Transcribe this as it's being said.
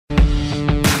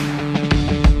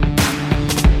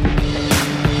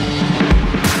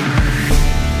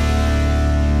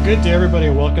Good day, everybody,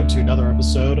 and welcome to another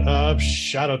episode of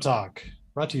Shadow Talk,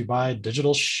 brought to you by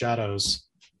Digital Shadows.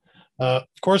 Of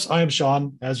course, I am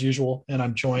Sean, as usual, and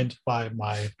I'm joined by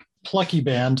my plucky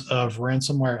band of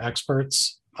ransomware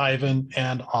experts, Ivan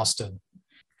and Austin.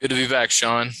 Good to be back,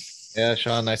 Sean. Yeah,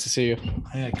 Sean, nice to see you.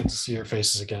 Yeah, good to see your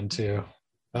faces again too.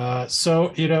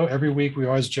 Every week we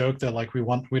always joke that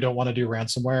we don't want to do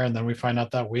ransomware, and then we find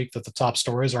out that week that the top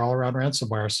stories are all around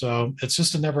ransomware. So it's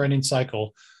just a never-ending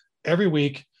cycle. Every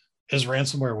week is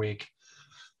ransomware week.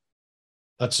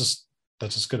 That's just going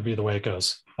to be the way it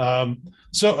goes.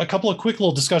 So a couple of quick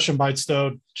little discussion bites,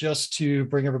 though, just to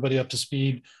bring everybody up to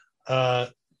speed.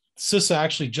 CISA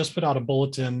actually just put out a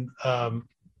bulletin, and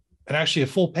actually a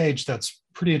full page that's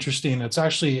pretty interesting. It's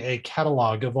actually a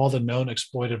catalog of all the known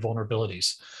exploited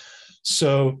vulnerabilities.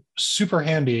 So super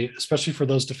handy, especially for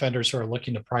those defenders who are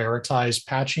looking to prioritize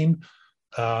patching,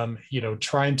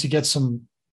 trying to get some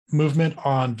movement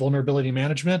on vulnerability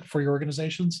management for your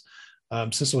organizations.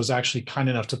 CISA was actually kind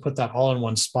enough to put that all in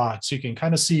one spot. So you can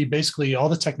kind of see basically all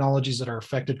the technologies that are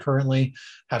affected currently,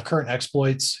 have current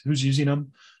exploits, who's using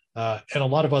them, and a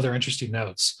lot of other interesting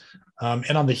notes.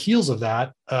 And on the heels of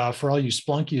that, for all you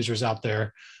Splunk users out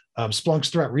there, Splunk's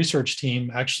threat research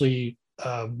team actually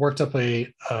worked up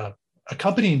a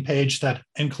accompanying page that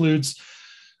includes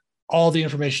all the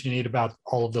information you need about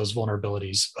all of those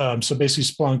vulnerabilities. So basically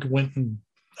Splunk went and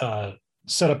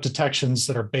set up detections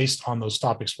that are based on those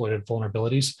top exploited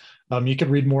vulnerabilities. You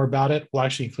can read more about it. We'll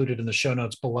actually include it in the show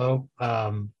notes below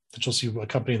that you'll see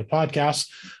accompanying the podcast.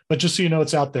 But just so you know,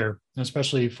 it's out there,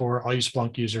 especially for all you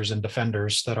Splunk users and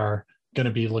defenders that are going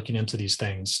to be looking into these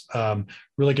things.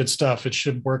 Really good stuff. It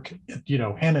should work,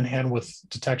 hand in hand with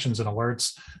detections and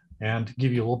alerts, and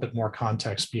give you a little bit more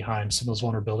context behind some of those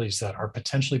vulnerabilities that are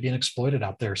potentially being exploited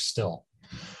out there still.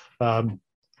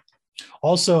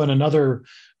 Also, in another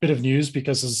bit of news,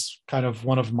 because it's kind of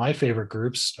one of my favorite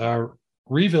groups,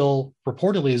 Revil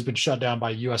reportedly has been shut down by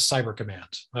U.S. Cyber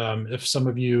Command. If some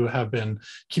of you have been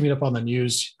keeping up on the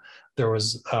news, there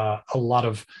was a lot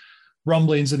of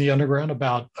rumblings in the underground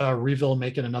about Revil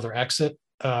making another exit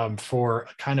for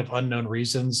kind of unknown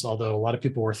reasons, although a lot of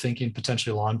people were thinking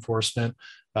potentially law enforcement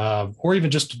or even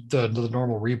just the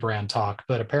normal rebrand talk.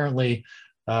 But apparently,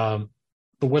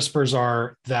 the whispers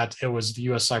are that it was the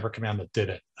U.S. Cyber Command that did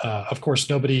it. Of course,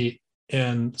 nobody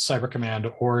in Cyber Command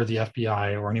or the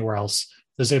FBI or anywhere else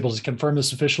is able to confirm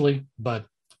this officially, but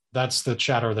that's the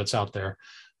chatter that's out there.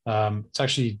 It's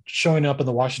actually showing up in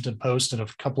the Washington Post and a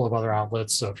couple of other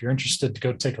outlets. So if you're interested,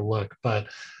 go take a look. But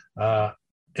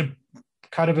it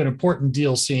kind of an important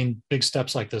deal seeing big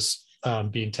steps like this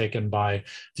being taken by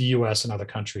the U.S. and other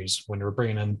countries when you're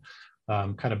bringing in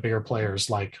kind of bigger players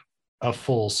like a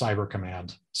full Cyber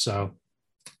Command. So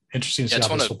interesting to see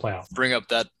how this will play out. Bring up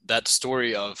that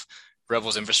story of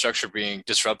Revel's infrastructure being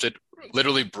disrupted.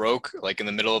 Literally broke like in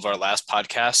the middle of our last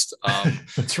podcast.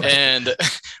 That's right. And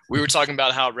we were talking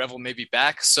about how Revel may be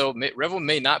back. So Revel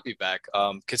may not be back,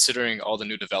 considering all the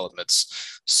new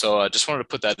developments. So I just wanted to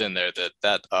put that in there,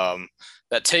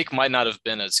 that take might not have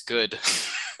been as good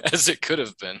as it could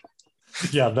have been.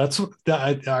 Yeah,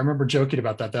 I remember joking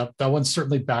about that. That one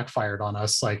certainly backfired on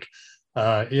us, like,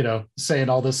 saying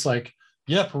all this like,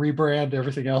 yep, rebrand,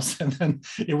 everything else. And then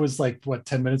it was like,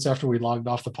 10 minutes after we logged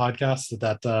off the podcast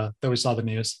that we saw the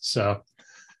news. So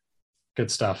good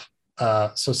stuff.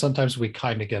 So sometimes we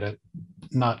kind of get it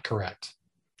not correct.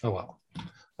 Oh,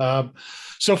 well.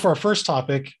 So for our first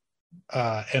topic,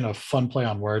 and a fun play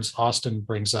on words, Austin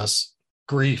brings us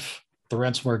Grief. The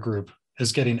ransomware group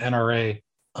is getting NRA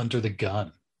under the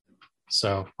gun.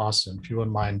 So Austin, if you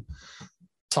wouldn't mind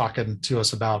talking to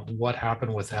us about what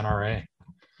happened with NRA.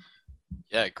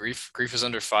 Yeah, Grief is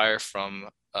under fire from,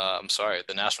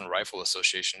 the National Rifle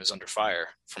Association is under fire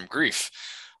from Grief.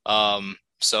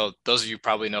 So those of you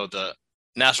probably know the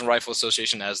National Rifle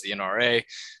Association as the NRA,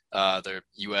 their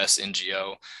US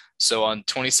NGO. So on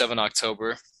 27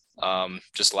 October,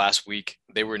 just last week,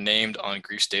 they were named on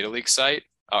Grief's data leak site,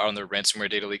 on their ransomware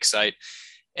data leak site.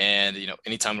 And,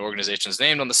 anytime an organization is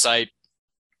named on the site,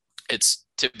 it's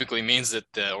typically means that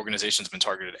the organization's been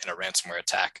targeted in a ransomware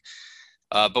attack.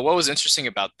 But what was interesting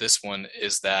about this one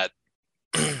is that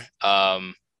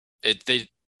the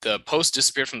post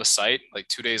disappeared from the site like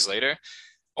 2 days later,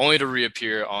 only to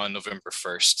reappear on November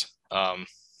 1st.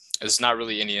 There's not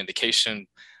really any indication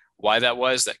why that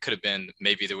was. That could have been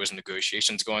maybe there was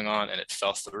negotiations going on and it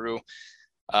fell through.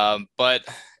 But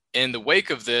in the wake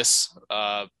of this,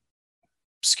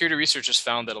 security researchers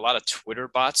found that a lot of Twitter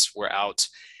bots were out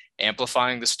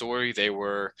amplifying the story. They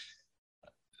were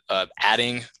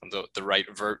adding the right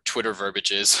Twitter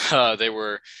verbiages. They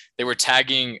were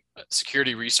tagging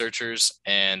security researchers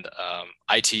and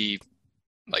IT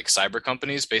like cyber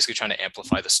companies, basically trying to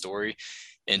amplify the story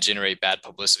and generate bad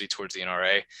publicity towards the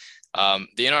NRA.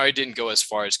 The NRA didn't go as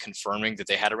far as confirming that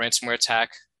they had a ransomware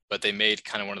attack, but they made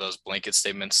kind of one of those blanket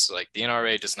statements like the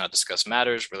NRA does not discuss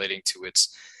matters relating to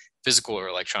its physical or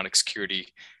electronic security.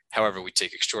 However, we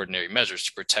take extraordinary measures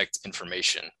to protect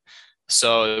information.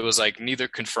 So it was like neither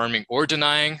confirming or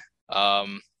denying.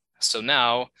 So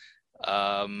now,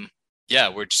 yeah,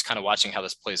 we're just kind of watching how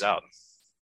this plays out.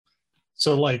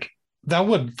 So like that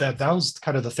was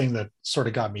kind of the thing that sort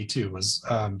of got me too was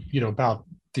about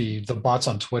the bots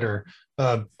on Twitter.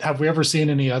 Have we ever seen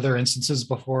any other instances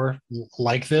before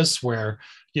like this where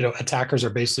attackers are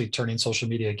basically turning social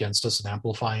media against us and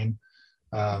amplifying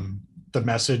the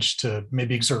message to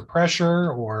maybe exert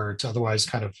pressure or to otherwise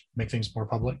kind of make things more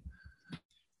public?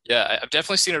 Yeah, I've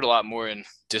definitely seen it a lot more in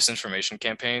disinformation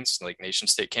campaigns, like nation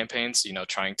state campaigns,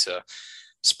 trying to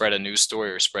spread a news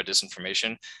story or spread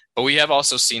disinformation. But we have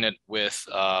also seen it with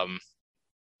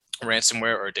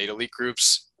ransomware or data leak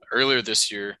groups. Earlier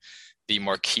this year, the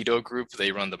Marketo group,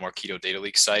 they run the Marketo data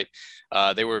leak site.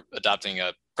 They were adopting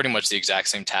pretty much the exact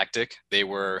same tactic. They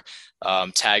were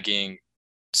tagging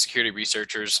security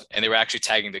researchers, and they were actually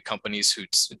tagging the companies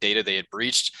whose data they had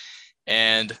breached.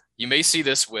 And you may see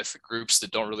this with groups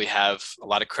that don't really have a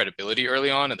lot of credibility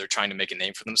early on, and they're trying to make a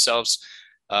name for themselves.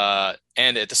 And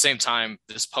at the same time,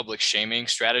 this public shaming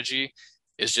strategy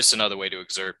is just another way to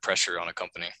exert pressure on a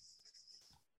company.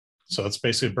 So it's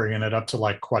basically bringing it up to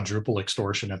like quadruple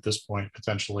extortion at this point,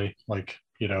 potentially. Like,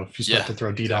 if you start to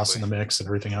throw DDoS in the mix and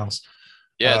everything else.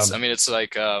 Yeah, it's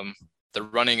like they're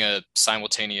running a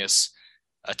simultaneous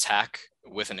attack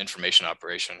with an information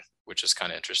operation, which is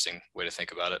kind of interesting way to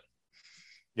think about it.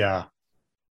 Yeah.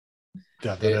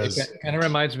 Yeah, it kind of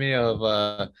reminds me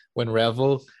of when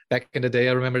Revel, back in the day,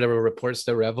 I remember there were reports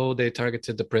that Revel, they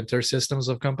targeted the printer systems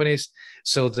of companies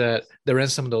so that the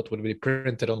ransom note would be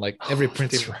printed on like every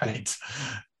printing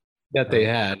that they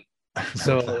had.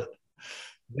 So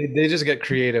they just get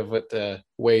creative with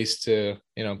ways to,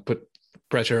 put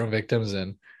pressure on victims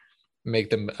and make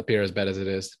them appear as bad as it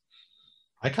is.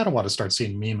 I kind of want to start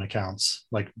seeing meme accounts,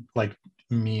 like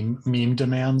meme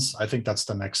demands. I think that's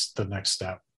the next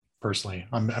step. Personally,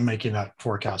 I'm making that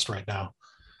forecast right now.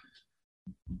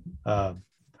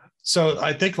 So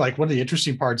I think like one of the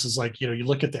interesting parts is like, you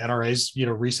look at the NRA's,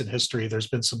 recent history, there's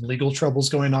been some legal troubles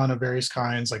going on of various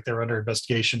kinds. Like they're under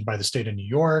investigation by the state of New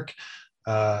York.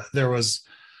 There was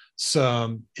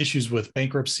some issues with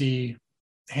bankruptcy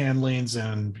handlings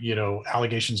and,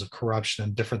 allegations of corruption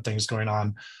and different things going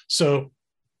on. So,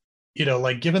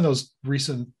 like given those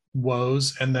recent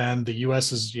woes and then the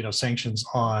US's, sanctions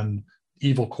on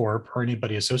Evil Corp or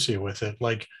anybody associated with it,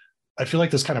 like I feel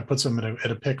like this kind of puts them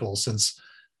in a pickle since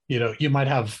you might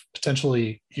have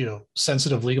potentially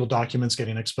sensitive legal documents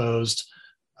getting exposed,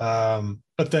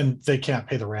 but then they can't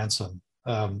pay the ransom.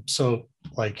 So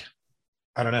like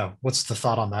I don't know, what's the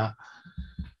thought on that?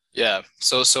 Yeah,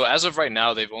 so as of right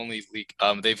now, they've only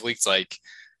leaked like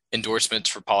endorsements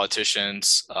for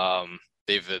politicians.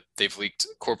 They've leaked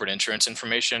corporate insurance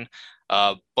information,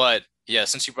 but yeah,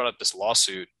 since you brought up this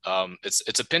lawsuit,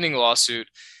 it's a pending lawsuit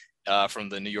from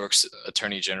the New York's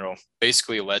Attorney General,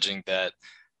 basically alleging that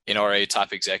NRA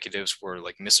top executives were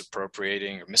like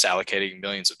misappropriating or misallocating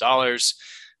millions of dollars.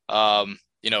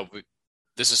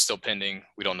 This is still pending.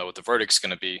 We don't know what the verdict's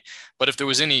going to be. But if there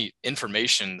was any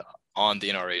information on the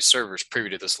NRA servers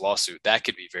preview to this lawsuit, that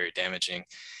could be very damaging.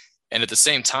 And at the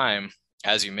same time,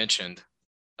 as you mentioned,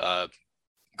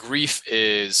 grief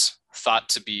is thought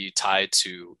to be tied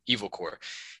to Evil Corp.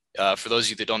 For those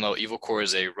of you that don't know, Evil Corp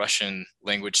is a Russian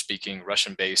language speaking,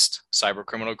 Russian-based cyber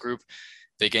criminal group.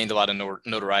 They gained a lot of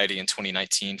notoriety in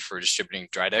 2019 for distributing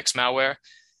Dridex malware.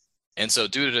 And so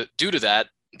due to that,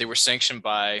 they were sanctioned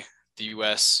by the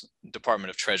US Department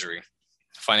of Treasury,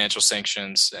 financial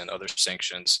sanctions and other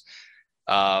sanctions.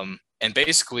 And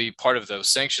basically part of those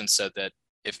sanctions said that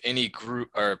if any group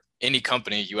or any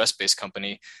company, US-based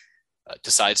company,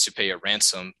 decides to pay a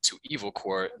ransom to Evil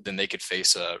Corp, then they could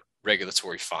face a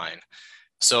regulatory fine.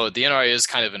 So the NRA is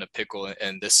kind of in a pickle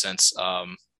in this sense.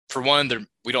 For one,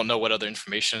 we don't know what other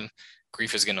information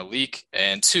Grief is going to leak,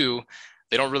 and two,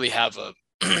 they don't really have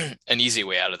an easy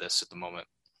way out of this at the moment.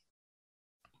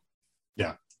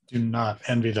 Yeah, do not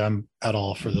envy them at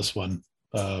all for this one.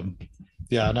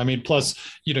 Yeah, and I mean, plus,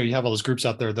 you have all those groups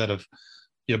out there that have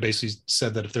basically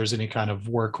said that if there's any kind of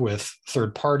work with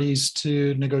third parties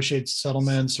to negotiate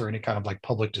settlements or any kind of like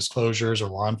public disclosures or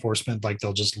law enforcement, like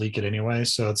they'll just leak it anyway.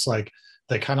 So it's like,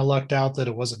 they kind of lucked out that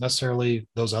it wasn't necessarily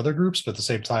those other groups, but at the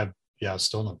same time, yeah,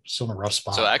 still in a rough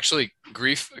spot. So actually,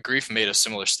 Grief made a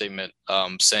similar statement,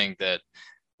 saying that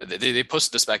they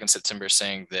posted this back in September,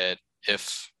 saying that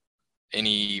if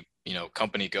any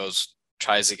company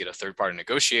tries to get a third party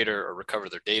negotiator or recover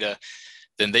their data,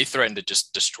 then they threaten to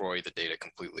just destroy the data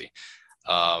completely.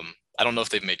 I don't know if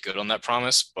they've made good on that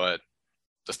promise, but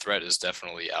the threat is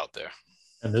definitely out there.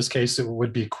 In this case, it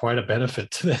would be quite a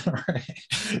benefit to them, right?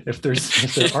 If there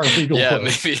are legal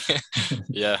ways. Maybe.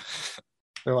 Yeah.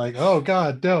 They're like, oh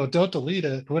God, no, don't delete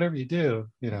it. Whatever you do,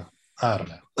 I don't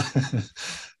know.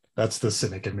 That's the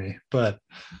cynic in me. But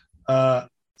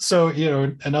so,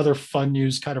 another fun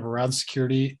news kind of around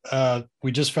security.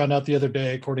 We just found out the other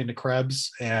day, according to Krebs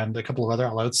and a couple of other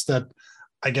outlets, that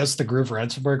I guess the Groove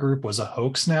ransomware group was a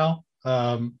hoax now.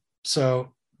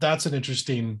 So that's an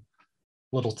interesting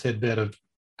little tidbit of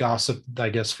gossip, I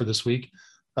guess, for this week.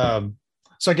 So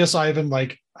I guess, Ivan,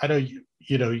 I know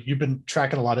you've been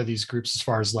tracking a lot of these groups as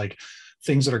far as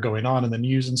things that are going on in the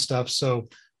news and stuff. So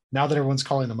now that everyone's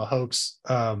calling them a hoax,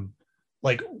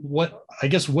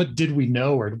 what did we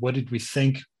know, or what did we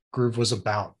think Groove was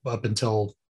about up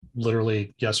until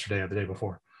literally yesterday or the day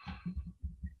before?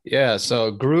 Yeah,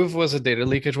 so Groove was a data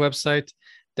leakage website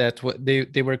that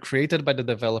they were created by the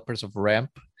developers of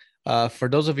Ramp. For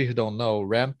those of you who don't know,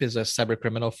 Ramp is a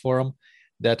cybercriminal forum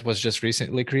that was just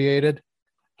recently created.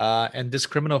 And this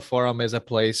criminal forum is a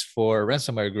place for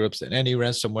ransomware groups and any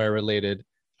ransomware related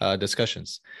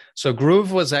discussions. So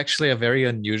Groove was actually a very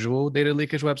unusual data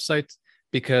leakage website,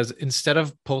 because instead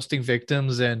of posting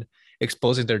victims and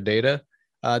exposing their data,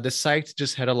 the site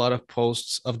just had a lot of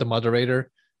posts of the moderator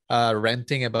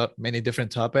ranting about many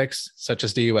different topics, such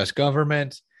as the US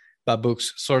government,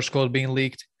 Babook's source code being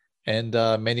leaked, and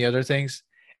many other things.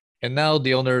 And now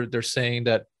the owner, they're saying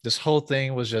that this whole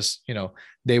thing was just,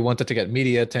 they wanted to get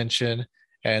media attention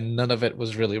and none of it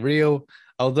was really real.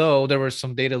 Although there were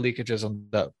some data leakages on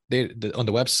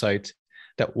the website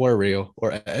that were real,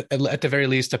 or at the very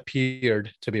least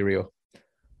appeared to be real.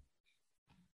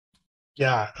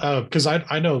 Yeah, because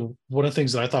I know one of the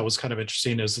things that I thought was kind of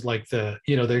interesting is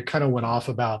they kind of went off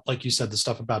about, like you said, the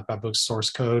stuff about Babook's source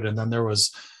code, and then there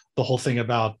was the whole thing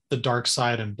about the dark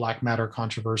side and black matter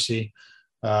controversy.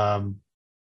 And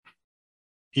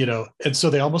so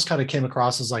they almost kind of came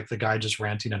across as the guy just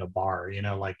ranting in a bar,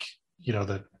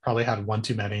 that probably had one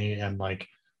too many and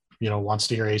wants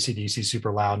to hear AC/DC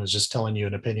super loud and is just telling you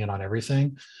an opinion on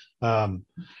everything. And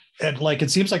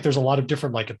it seems like there's a lot of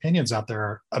different opinions out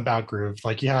there about Groove.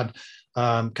 You had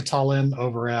Katalin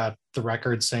over at The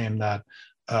Record saying that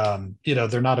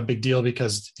they're not a big deal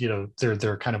because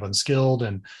they're kind of unskilled,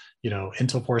 and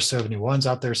Intel 471's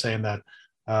out there saying that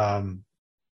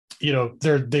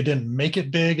they didn't make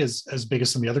it big as big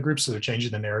as some of the other groups, so they're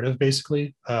changing the narrative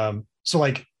basically. So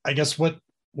I guess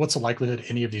what's the likelihood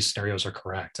any of these scenarios are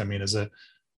correct? I mean, is it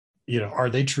are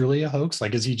they truly a hoax?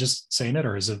 Is he just saying it,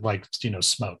 or is it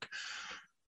smoke?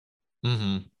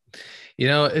 Mm-hmm.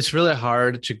 It's really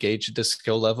hard to gauge the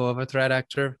skill level of a threat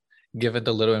actor given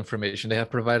the little information they have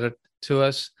provided to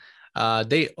us.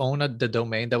 They own the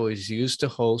domain that was used to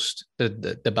host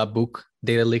the Babook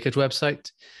data leakage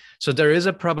website. So there is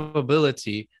a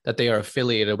probability that they are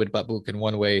affiliated with Babook in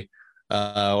one way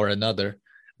or another.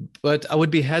 But I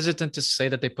would be hesitant to say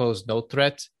that they pose no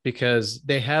threat, because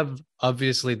they have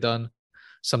obviously done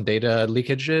some data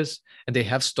leakages and they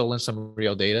have stolen some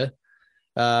real data.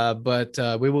 But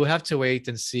we will have to wait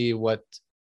and see what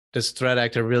this threat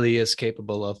actor really is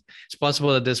capable of. It's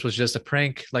possible that this was just a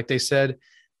prank, like they said,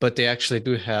 but they actually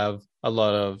do have a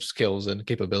lot of skills and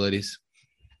capabilities.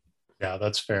 Yeah,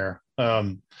 that's fair.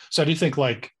 So do you think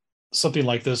something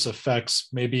like this affects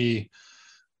maybe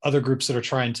other groups that are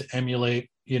trying to emulate,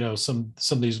 some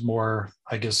of these more,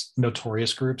 I guess,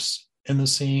 notorious groups in the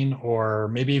scene, or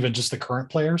maybe even just the current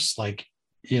players?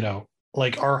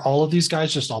 Are all of these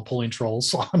guys just all pulling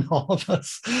trolls on all of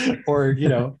us, or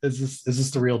is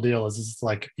this the real deal? Is this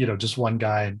just one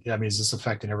guy? I mean, is this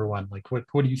affecting everyone?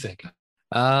 What do you think?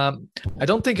 I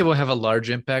don't think it will have a large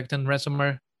impact on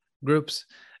ransomware groups.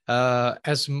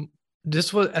 As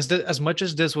much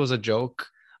as this was a joke,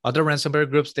 other ransomware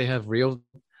groups, they have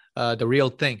the real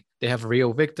thing. They have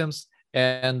real victims,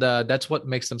 and that's what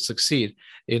makes them succeed.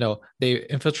 They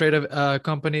infiltrate a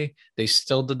company, they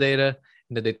steal the data,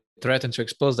 and then they threaten to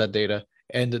expose that data.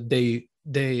 And they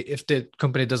if the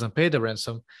company doesn't pay the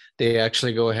ransom, they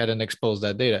actually go ahead and expose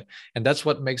that data, and that's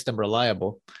what makes them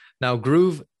reliable. Now,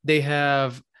 Groove, they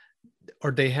had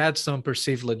some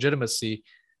perceived legitimacy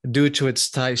due to its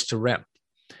ties to Ramp.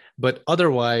 But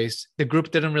otherwise, the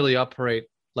group didn't really operate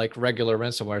like regular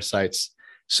ransomware sites.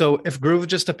 So if Groove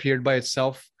just appeared by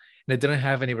itself, and it didn't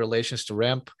have any relations to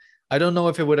ramp, I don't know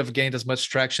if it would have gained as much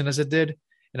traction as it did,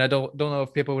 and I don't know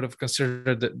if people would have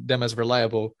considered them as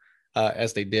reliable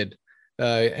as they did.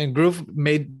 And Groove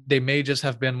may just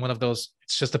have been one of those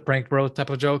it's just a prank bro type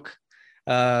of joke,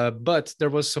 but there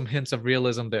was some hints of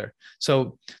realism there.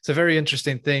 So it's a very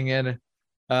interesting thing, and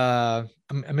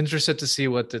I'm interested to see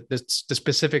what the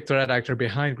specific threat actor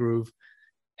behind Groove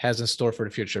has in store for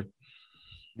the future.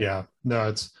 Yeah, no,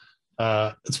 it's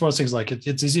one of those things like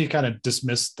it's easy to kind of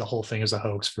dismiss the whole thing as a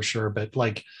hoax for sure, but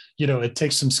like, you know, it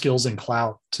takes some skills and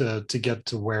clout to get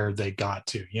to where they got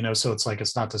to, you know, so it's like,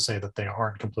 it's not to say that they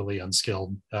aren't completely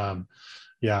unskilled.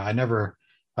 Yeah, I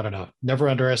don't know, never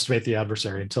underestimate the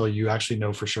adversary until you actually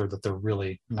know for sure that they're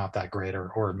really not that great,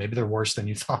 or maybe they're worse than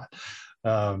you thought.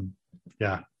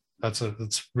 Yeah, that's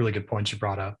really good points you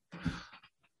brought up.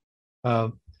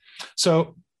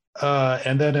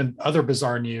 And then in other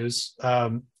bizarre news,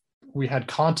 we had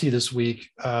Conti this week,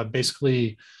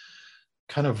 basically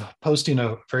kind of posting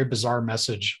a very bizarre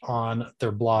message on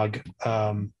their blog.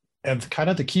 And kind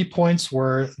of the key points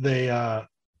were they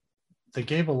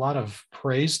gave a lot of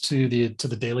praise to the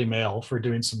Daily Mail for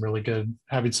doing some really good,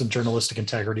 having some journalistic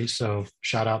integrity. So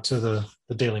shout out to the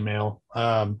Daily Mail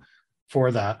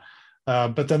for that.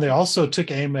 But then they also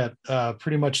took aim at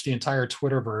pretty much the entire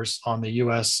Twitterverse on the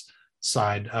US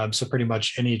side. So pretty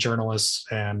much any journalists,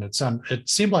 and it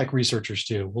seemed like researchers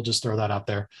too. We'll just throw that out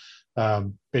there.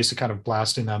 Basically kind of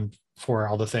blasting them for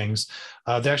all the things.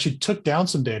 They actually took down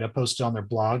some data posted on their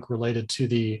blog related to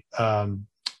the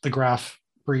graph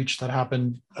breach that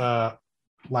happened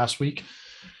last week.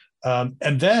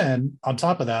 And then on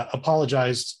top of that,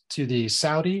 apologized to the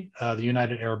Saudi, the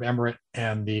United Arab Emirate,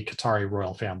 and the Qatari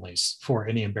royal families for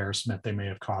any embarrassment they may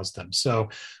have caused them. So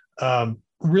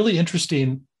really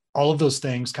interesting, all of those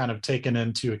things kind of taken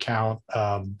into account,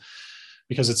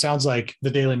 because it sounds like the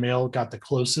Daily Mail got the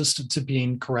closest to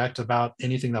being correct about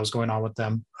anything that was going on with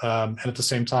them. And at the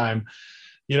same time,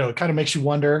 you know, it kind of makes you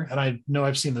wonder, and I know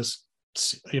I've seen this,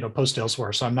 you know, post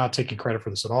elsewhere, so I'm not taking credit for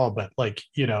this at all, but like,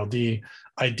 you know, the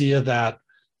idea that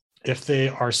if they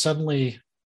are suddenly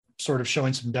sort of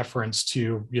showing some deference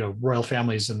to, you know, royal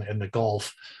families in the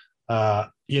Gulf,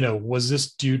 you know, was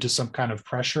this due to some kind of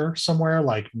pressure somewhere?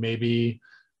 Like maybe,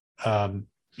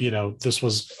 you know, this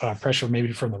was pressure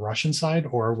maybe from the Russian side,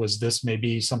 or was this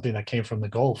maybe something that came from the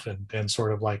Gulf and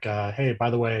sort of like, hey, by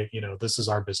the way, you know, this is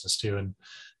our business too. And,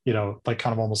 you know, like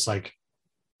kind of almost like,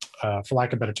 for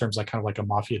lack of better terms, like kind of like a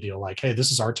mafia deal, like, hey,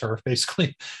 this is our turf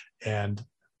basically, and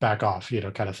back off, you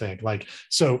know, kind of thing. Like,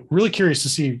 so really curious to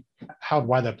see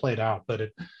why that played out, but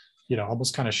it, you know,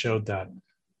 almost kind of showed that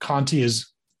Conti is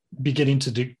beginning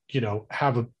to do, you know,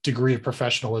 have a degree of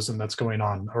professionalism that's going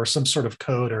on, or some sort of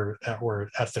code or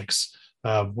ethics,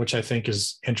 which I think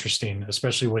is interesting,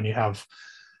 especially when you have,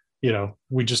 you know,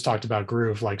 we just talked about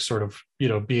Groove, like sort of, you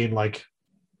know, being like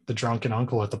the drunken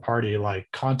uncle at the party, like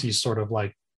Conti's sort of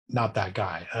like not that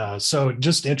guy. So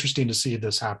just interesting to see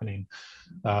this happening,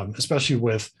 especially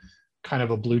with kind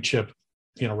of a blue chip,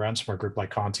 you know, ransomware group like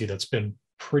Conti that's been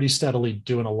pretty steadily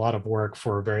doing a lot of work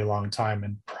for a very long time,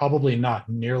 and probably not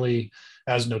nearly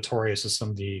as notorious as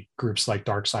some of the groups like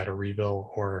DarkSide or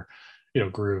Reveal or, you know,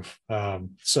 Groove.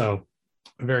 So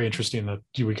very interesting that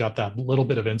we got that little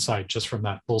bit of insight just from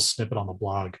that little snippet on the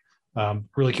blog.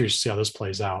 Really curious to see how this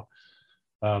plays out.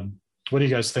 What do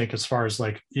you guys think as far as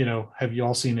like, you know, have you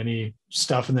all seen any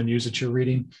stuff in the news that you're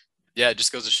reading? Yeah, it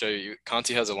just goes to show you,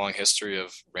 Conti has a long history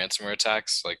of ransomware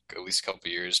attacks, like at least a couple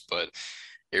of years, but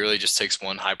it really just takes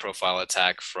one high-profile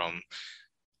attack from,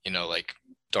 you know, like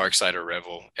DarkSide or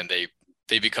Revel, and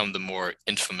they become the more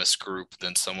infamous group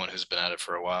than someone who's been at it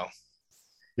for a while.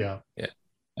 Yeah.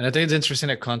 And I think it's interesting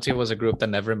that Conti was a group that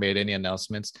never made any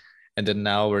announcements, and then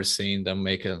now we're seeing them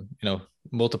make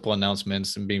multiple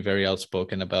announcements and being very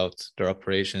outspoken about their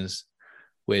operations,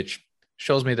 which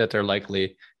shows me that they're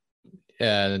likely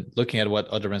looking at what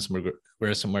other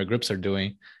ransomware groups are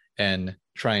doing and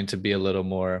trying to be a little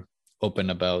more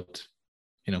open about,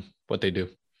 you know, what they do,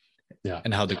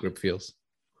 and how the group feels.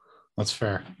 That's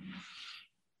fair.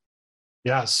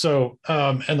 Yeah. So,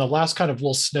 and the last kind of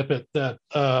little snippet that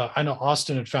I know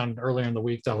Austin had found earlier in the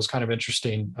week that was kind of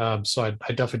interesting. So I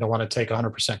definitely don't want to take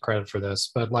 100% credit for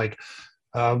this, but like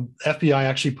FBI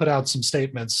actually put out some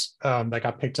statements that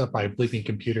got picked up by a bleeping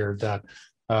computer that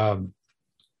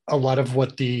a lot of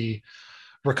what the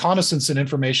reconnaissance and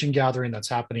information gathering that's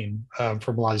happening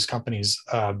from a lot of these companies,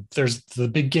 there's the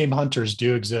big game hunters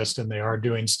do exist, and they are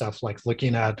doing stuff like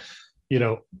looking at, you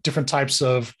know, different types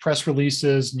of press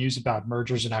releases, news about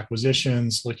mergers and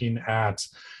acquisitions, looking at,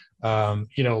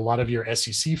 you know, a lot of your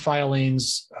SEC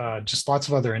filings, just lots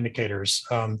of other indicators,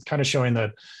 kind of showing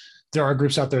that there are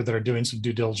groups out there that are doing some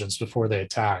due diligence before they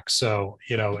attack. So,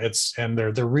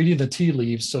 they're reading the tea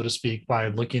leaves, so to speak, by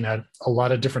looking at a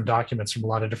lot of different documents from a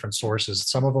lot of different sources.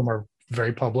 Some of them are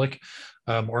very public,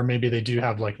 or maybe they do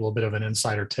have like a little bit of an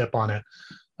insider tip on it.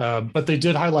 But they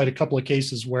did highlight a couple of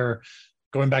cases where,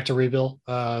 going back to Reveal,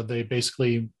 they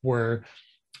basically were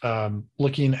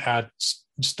looking at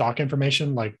stock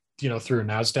information, like, through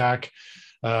NASDAQ,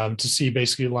 to see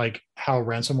basically like how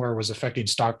ransomware was affecting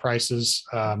stock prices,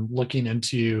 looking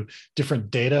into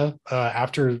different data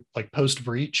after like post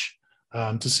breach,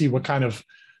 to see what kind of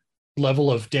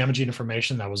level of damaging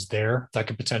information that was there that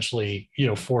could potentially,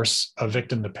 force a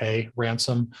victim to pay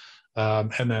ransom.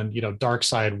 And then,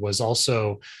 DarkSide was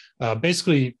also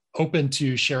basically open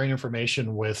to sharing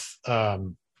information with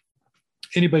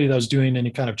anybody that was doing any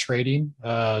kind of trading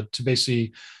to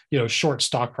basically, short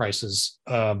stock prices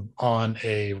on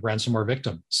a ransomware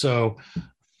victim. So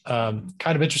kind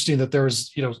of interesting that there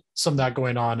was, some of that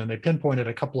going on, and they pinpointed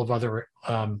a couple of other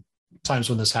times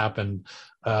when this happened.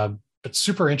 But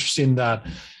super interesting that,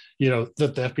 that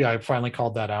the FBI finally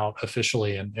called that out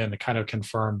officially, and it kind of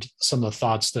confirmed some of the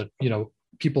thoughts that,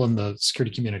 people in the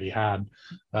security community had.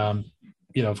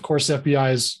 Of course, the FBI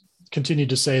has continued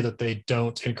to say that they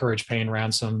don't encourage paying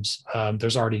ransoms.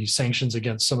 There's already sanctions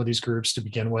against some of these groups to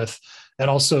begin with, and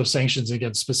also sanctions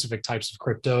against specific types of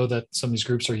crypto that some of these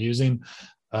groups are using.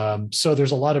 So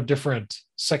there's a lot of different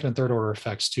second and third order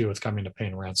effects too with coming to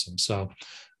paying ransom. So,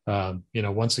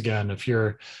 once again, if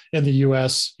you're in the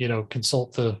US,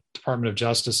 consult the Department of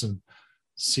Justice and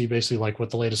see basically like what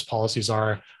the latest policies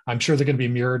are. I'm sure they're going to be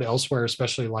mirrored elsewhere,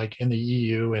 especially like in the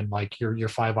EU and like your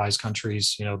Five Eyes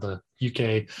countries, the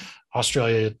UK,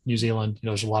 Australia, New Zealand,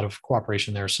 there's a lot of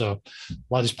cooperation there. So a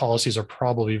lot of these policies are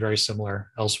probably very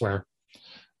similar elsewhere.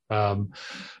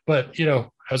 But,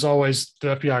 as always,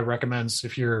 the FBI recommends,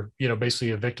 if you're,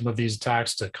 basically a victim of these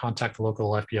attacks, to contact the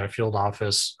local FBI field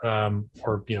office,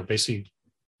 or, basically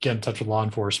get in touch with law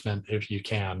enforcement if you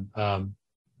can.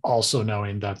 Also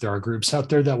knowing that there are groups out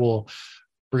there that will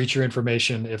breach your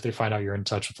information if they find out you're in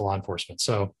touch with the law enforcement.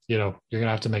 So, you're going to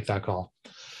have to make that call.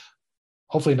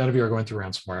 Hopefully none of you are going through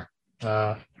ransomware.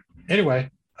 Anyway,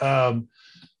 as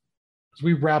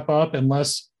we wrap up,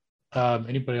 unless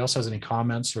anybody else has any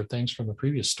comments or things from the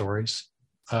previous stories,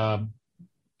 a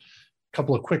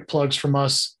couple of quick plugs from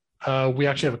us. We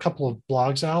actually have a couple of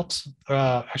blogs out.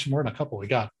 Actually, more than a couple. We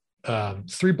got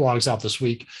 3 blogs out this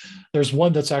week. There's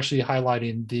one that's actually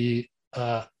highlighting the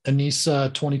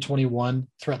ANISA 2021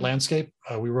 threat landscape.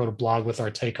 We wrote a blog with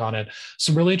our take on it.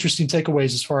 Some really interesting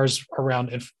takeaways as far as around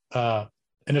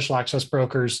initial access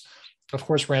brokers, of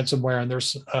course, ransomware, and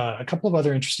there's a couple of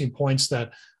other interesting points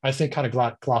that I think kind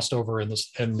of glossed over in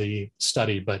the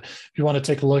study. But if you want to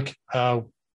take a look,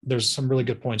 there's some really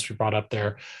good points we brought up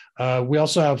there. We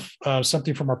also have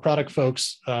something from our product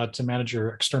folks to manage your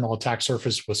external attack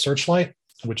surface with Searchlight,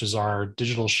 which is our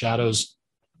digital shadows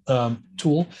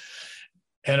tool.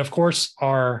 And of course,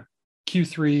 our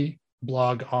Q3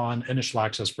 blog on initial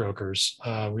access brokers.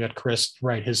 We had Chris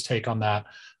write his take on that.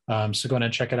 So go ahead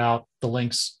and check it out. The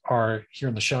links are here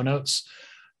in the show notes.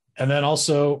 And then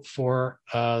also for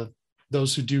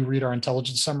those who do read our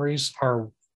intelligence summaries,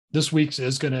 this week's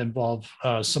is going to involve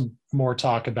some more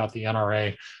talk about the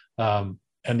NRA and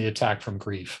the attack from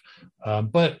Grief.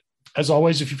 But as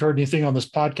always, if you've heard anything on this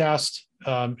podcast,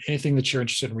 anything that you're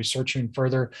interested in researching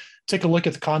further, take a look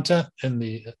at the content in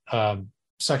the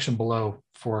section below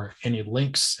for any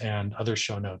links and other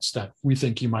show notes that we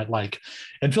think you might like.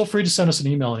 And feel free to send us an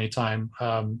email anytime.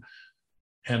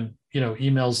 And,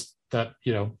 emails that,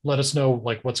 let us know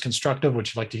like what's constructive, what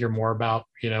you'd like to hear more about.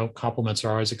 Compliments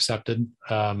are always accepted.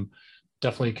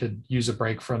 Definitely could use a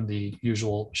break from the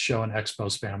usual show and expo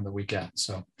spam that we get.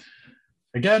 So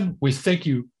again, we thank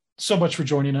you so much for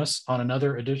joining us on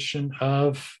another edition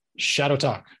of Shadow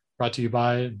Talk, brought to you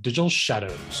by Digital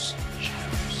Shadows.